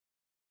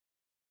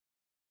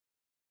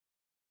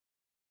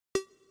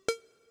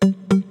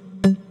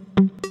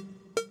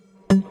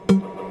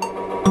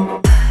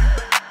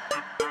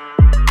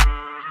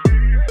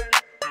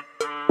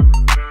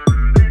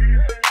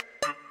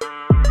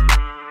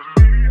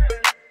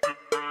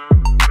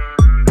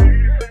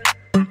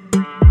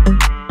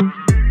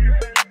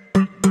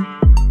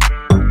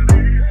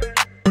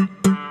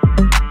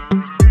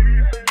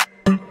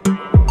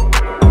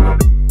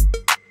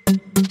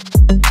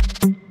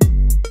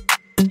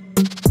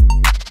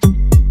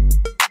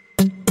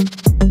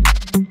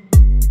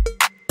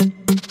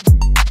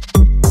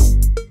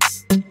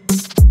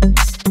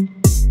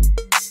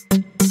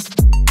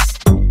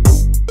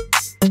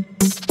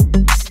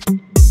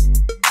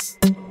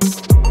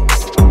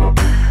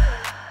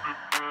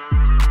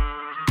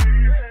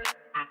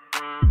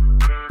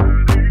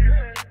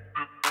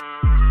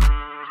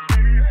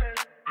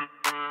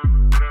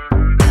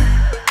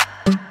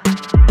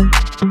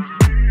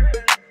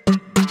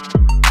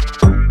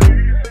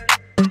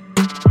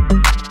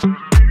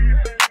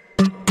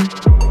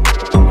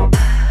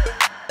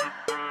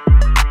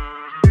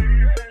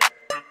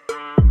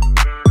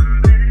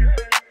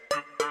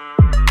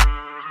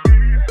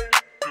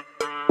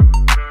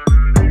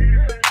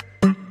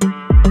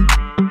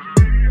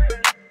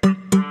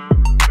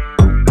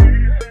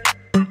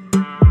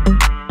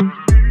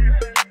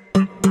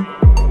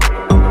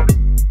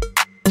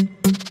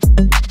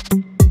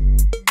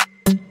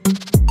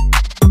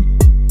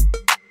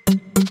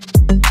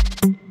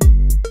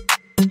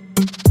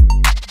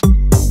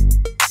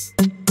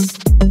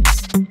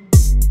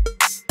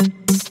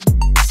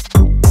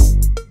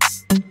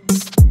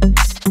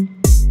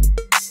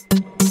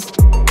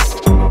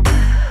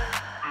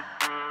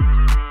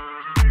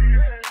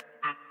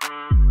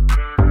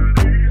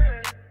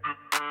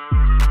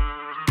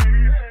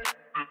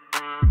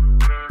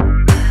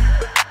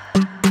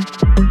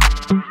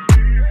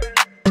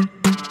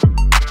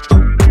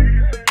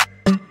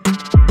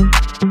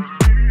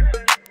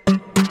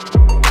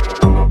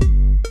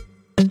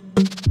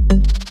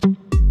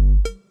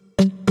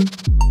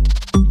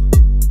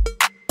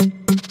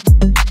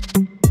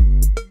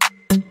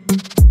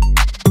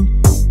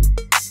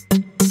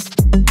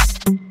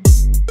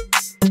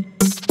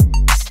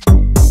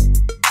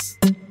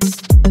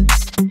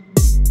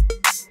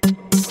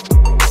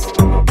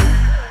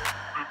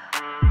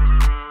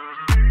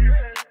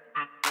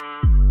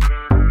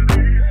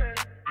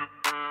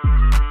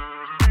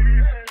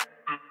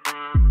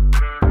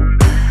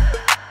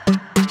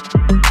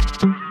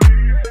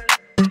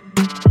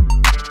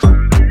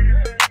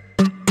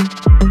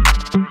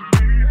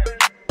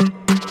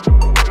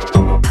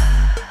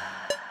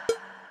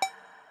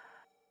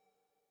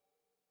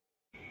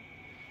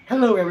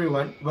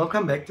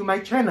welcome back to my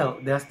channel,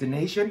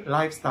 Destination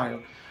Lifestyle,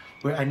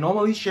 where I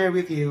normally share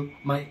with you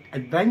my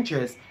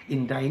adventures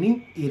in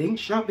dining, eating,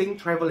 shopping,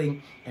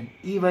 traveling, and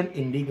even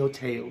indigo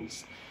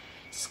tales.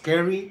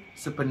 Scary,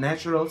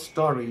 supernatural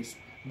stories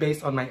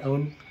based on my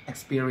own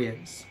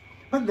experience.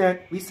 But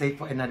that we save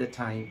for another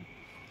time.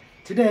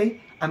 Today,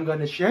 I'm going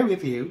to share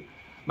with you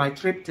my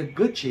trip to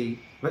GUCCI,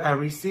 where I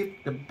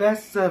received the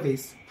best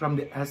service from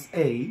the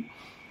SA.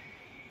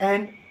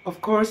 And of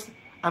course,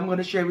 I'm going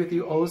to share with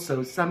you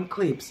also some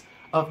clips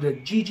of the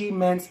GG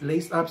men's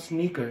lace-up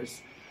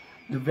sneakers,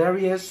 the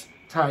various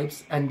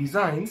types and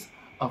designs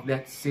of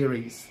that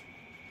series.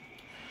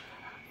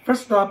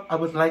 First up, I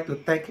would like to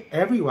thank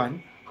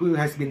everyone who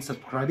has been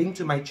subscribing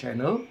to my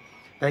channel.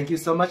 Thank you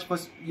so much for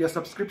your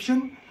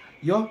subscription.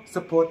 Your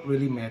support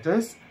really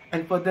matters.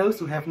 And for those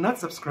who have not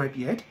subscribed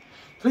yet,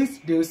 please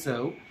do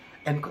so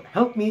and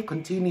help me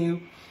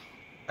continue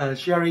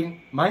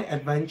sharing my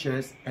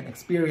adventures and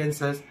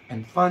experiences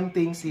and fun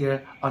things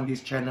here on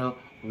this channel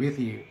with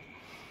you.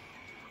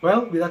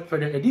 Well, without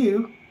further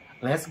ado,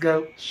 let's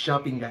go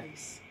shopping,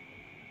 guys.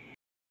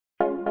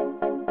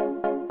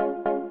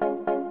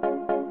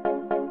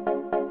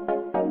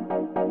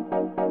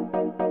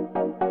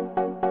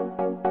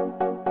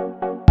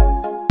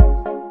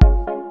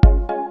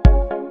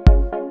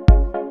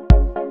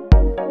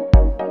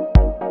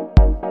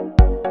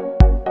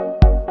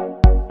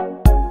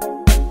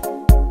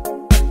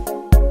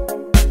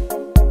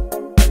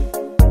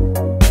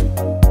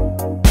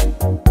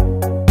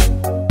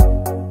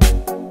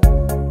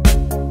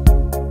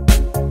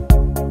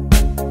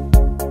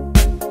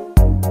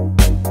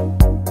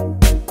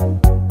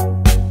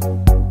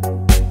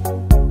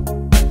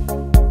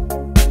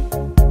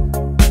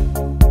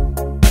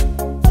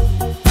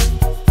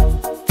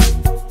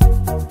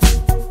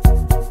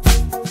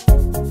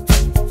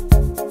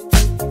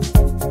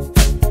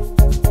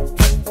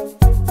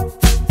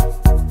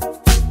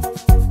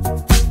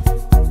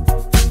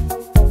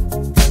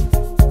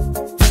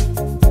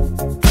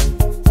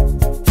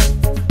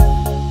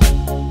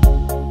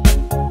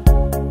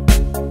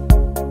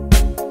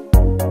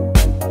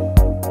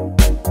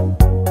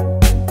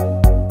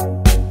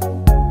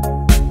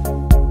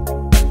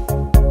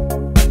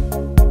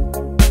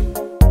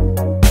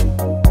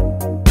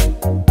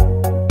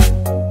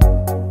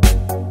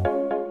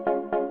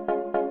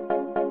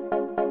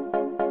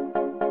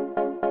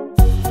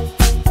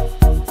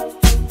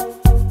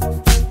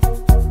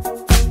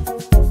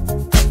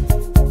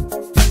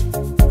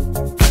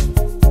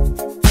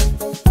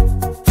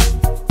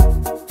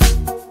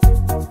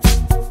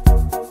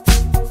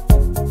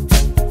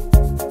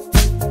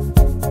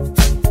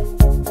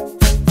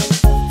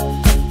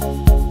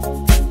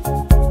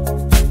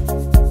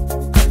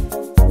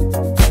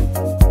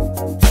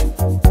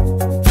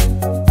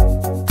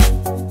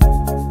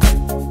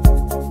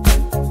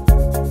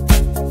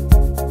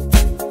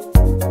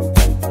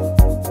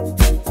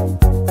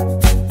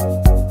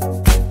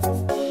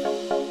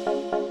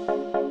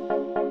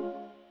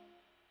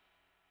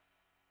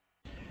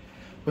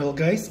 Well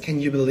guys,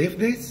 can you believe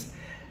this?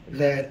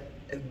 That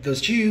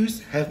those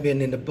shoes have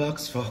been in the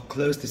box for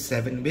close to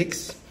 7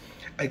 weeks.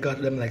 I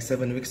got them like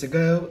 7 weeks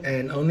ago,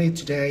 and only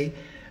today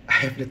I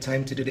have the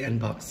time to do the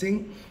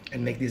unboxing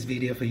and make this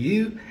video for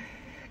you.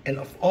 And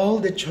of all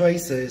the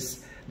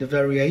choices, the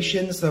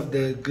variations of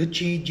the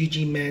GUCCI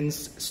GG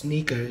men's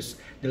sneakers,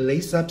 the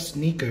lace-up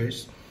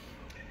sneakers,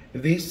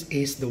 this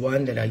is the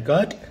one that I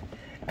got.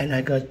 And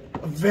I got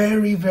a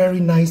very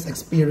nice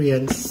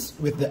experience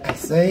with the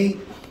SA.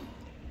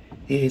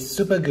 It is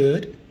super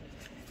good,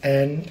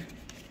 and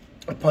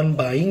upon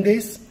buying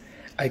this,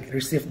 I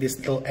received this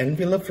little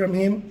envelope from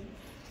him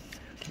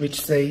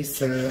which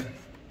says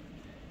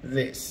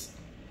this.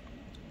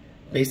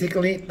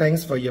 Basically,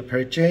 thanks for your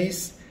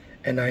purchase,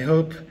 and I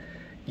hope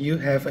you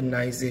have a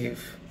nice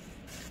eve.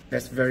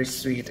 That's very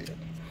sweet,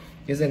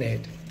 isn't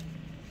it?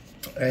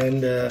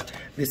 And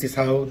this is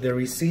how the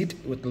receipt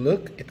would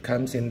look. It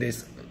comes in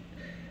this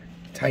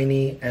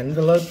tiny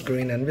envelope,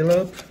 green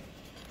envelope,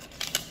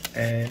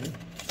 and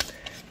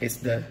it's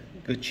the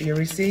GUCCI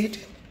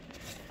receipt.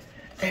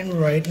 And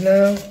right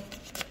now,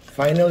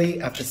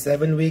 finally, after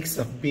 7 weeks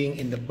of being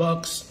in the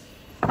box,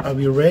 are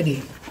we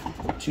ready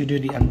to do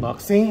the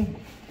unboxing?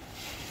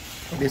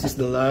 This is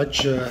the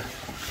large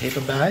paper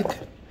bag,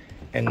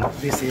 and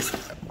this is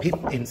a peep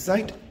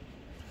inside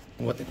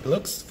what it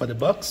looks for the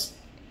box.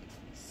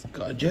 It's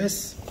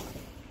gorgeous.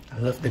 I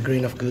love the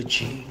green of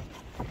GUCCI.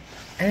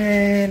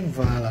 And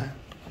voila,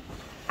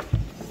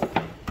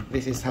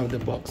 this is how the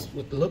box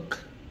would look.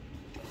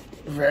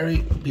 Very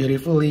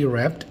beautifully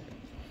wrapped,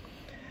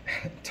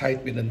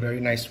 tied with a very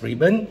nice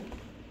ribbon.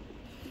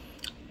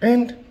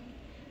 And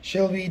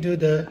shall we do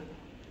the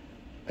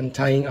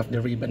untying of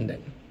the ribbon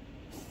then?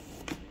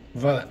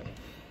 Voila,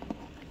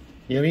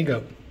 here we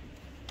go.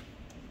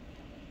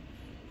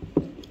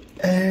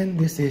 And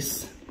this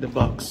is the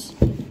box.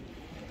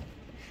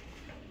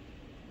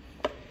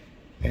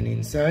 And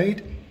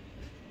inside,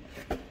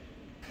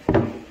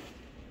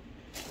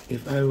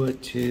 if I were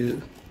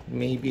to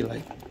maybe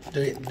like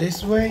do it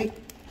this way,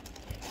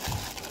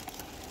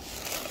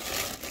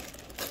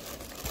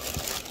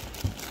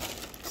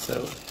 So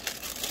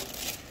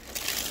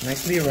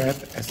nicely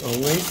wrapped as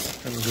always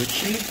from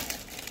Gucci.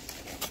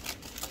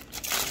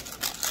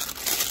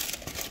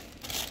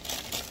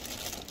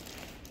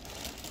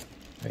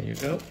 There you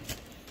go.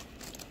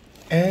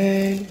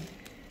 And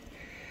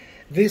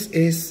this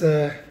is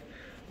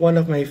one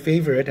of my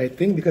favorite, I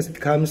think, because it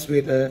comes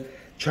with a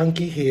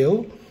chunky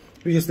heel,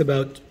 which is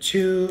about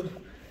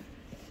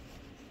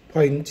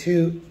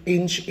 2.2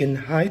 inch in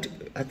height.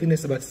 I think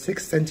it's about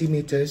 6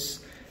 centimeters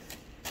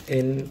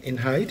in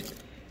height.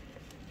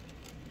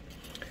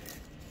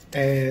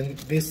 And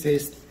this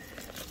is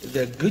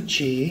the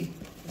GUCCI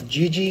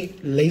GG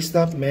laced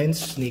up men's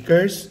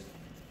sneakers,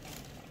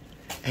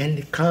 and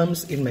it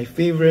comes in my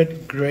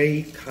favorite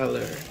gray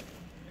color.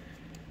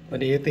 What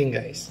do you think,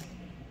 guys?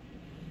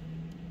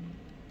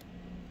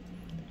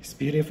 It's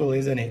beautiful,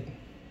 isn't it?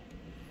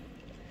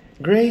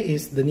 Gray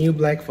is the new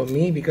black for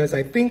me because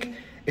I think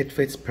it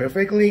fits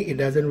perfectly. It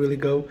doesn't really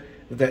go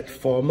that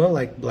formal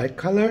like black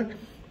color,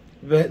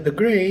 but the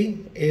gray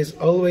is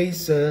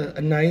always a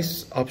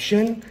nice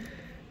option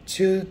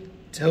to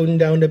tone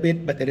down a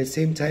bit, but at the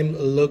same time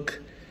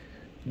look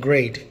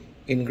great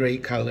in gray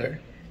color.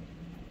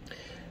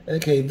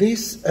 Okay,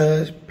 this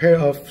pair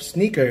of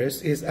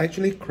sneakers is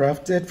actually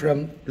crafted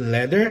from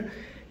leather.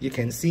 You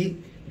can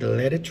see the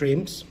leather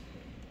trims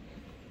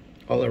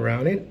all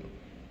around it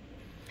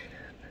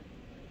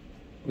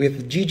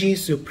with GG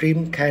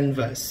Supreme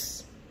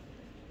canvas,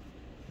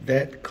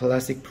 that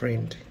classic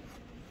print.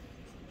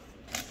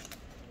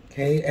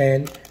 Okay,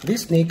 and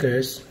this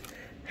sneakers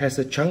has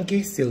a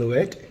chunky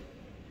silhouette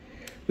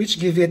which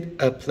give it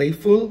a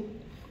playful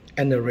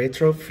and a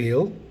retro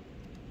feel.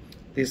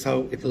 This is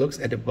how it looks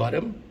at the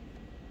bottom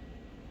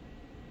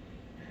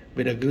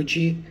with a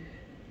Gucci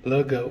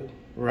logo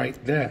right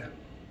there.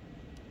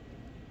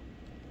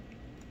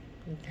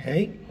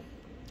 Okay,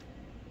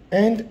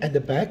 and at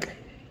the back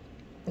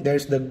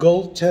there's the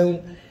gold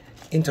tone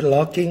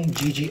interlocking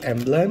GG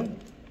emblem,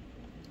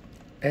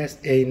 as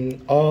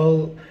in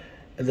all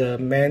the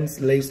men's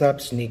lace up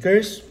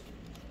sneakers,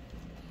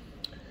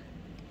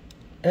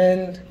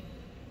 and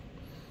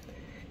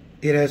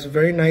it has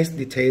very nice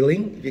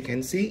detailing, if you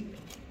can see.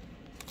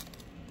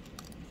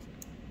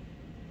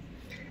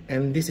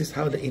 And this is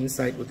how the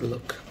inside would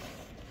look.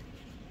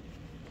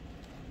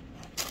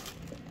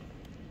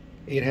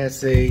 It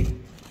has a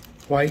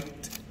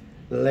white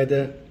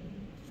leather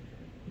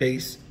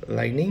base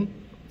lining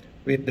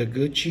with the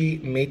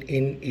Gucci made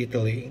in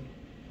Italy.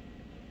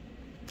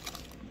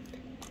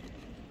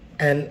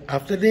 And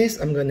after this,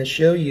 I'm going to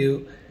show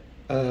you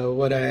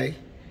what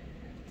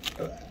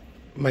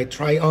my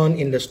try on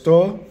in the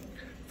store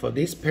for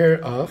this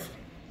pair of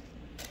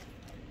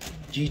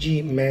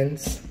GG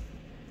men's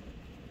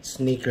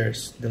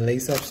sneakers, the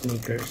lace-up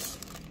sneakers.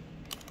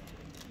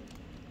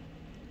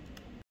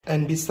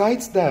 And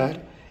besides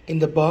that, in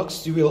the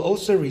box you will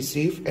also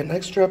receive an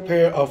extra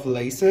pair of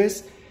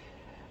laces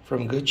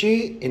from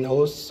Gucci in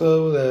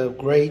also the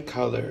gray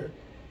color,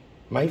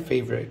 my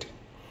favorite.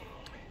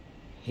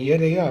 Here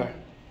they are,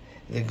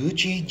 the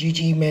Gucci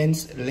GG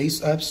men's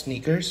lace-up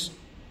sneakers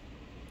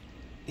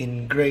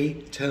in gray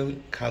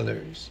tone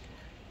colors.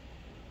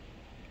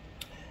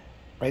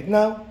 Right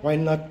now, why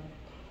not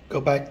go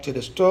back to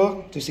the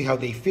store to see how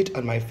they fit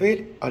on my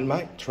feet on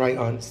my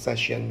try-on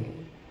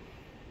session.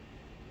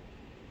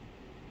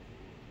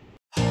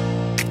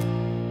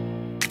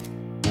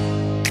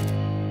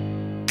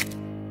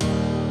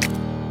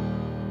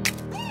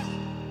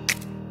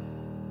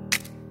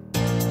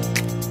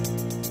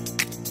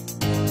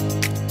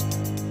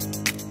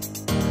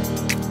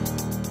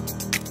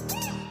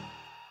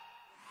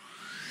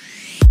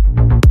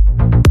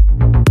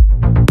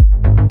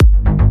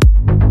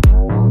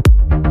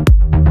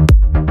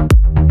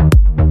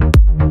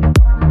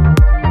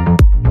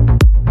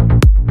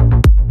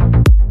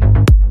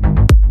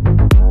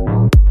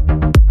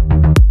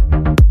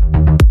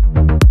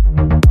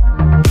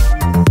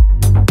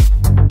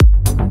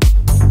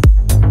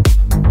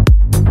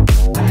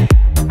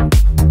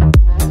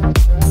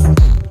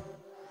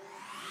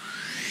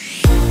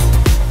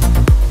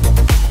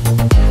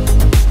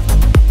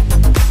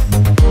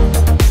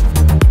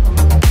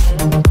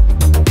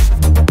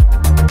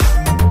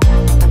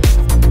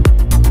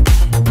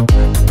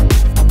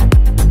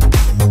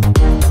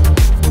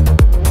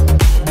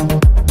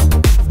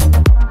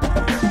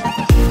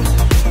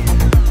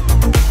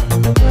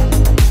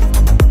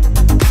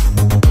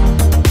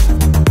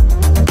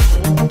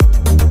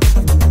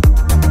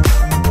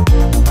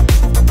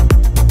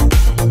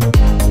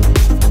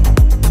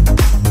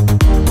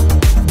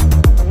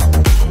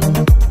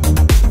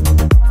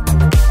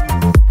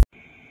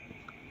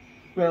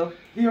 Well,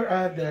 here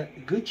are the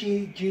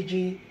Gucci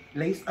GG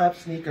lace-up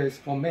sneakers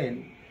for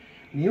men.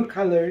 New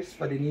colors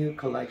for the new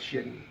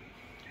collection.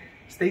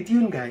 Stay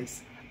tuned,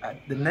 guys.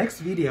 The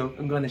next video,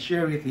 I'm going to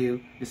share with you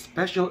the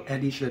special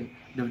edition,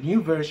 the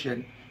new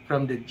version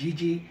from the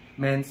GG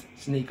men's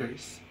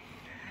sneakers.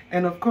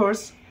 And of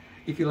course,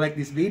 if you like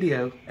this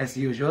video, as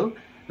usual,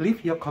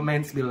 leave your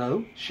comments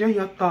below. Share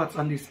your thoughts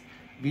on this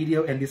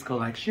video and this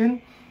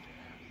collection.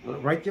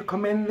 Write your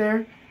comment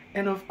there.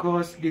 And of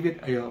course, give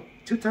it a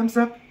 2 thumbs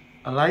up,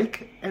 a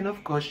like, and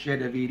of course share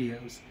the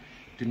videos.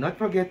 Do not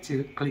forget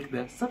to click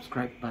the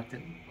subscribe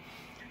button.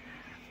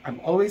 I'm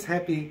always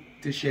happy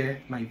to share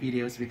my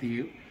videos with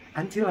you.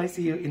 Until I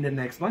see you in the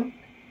next one.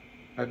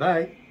 Bye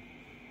bye.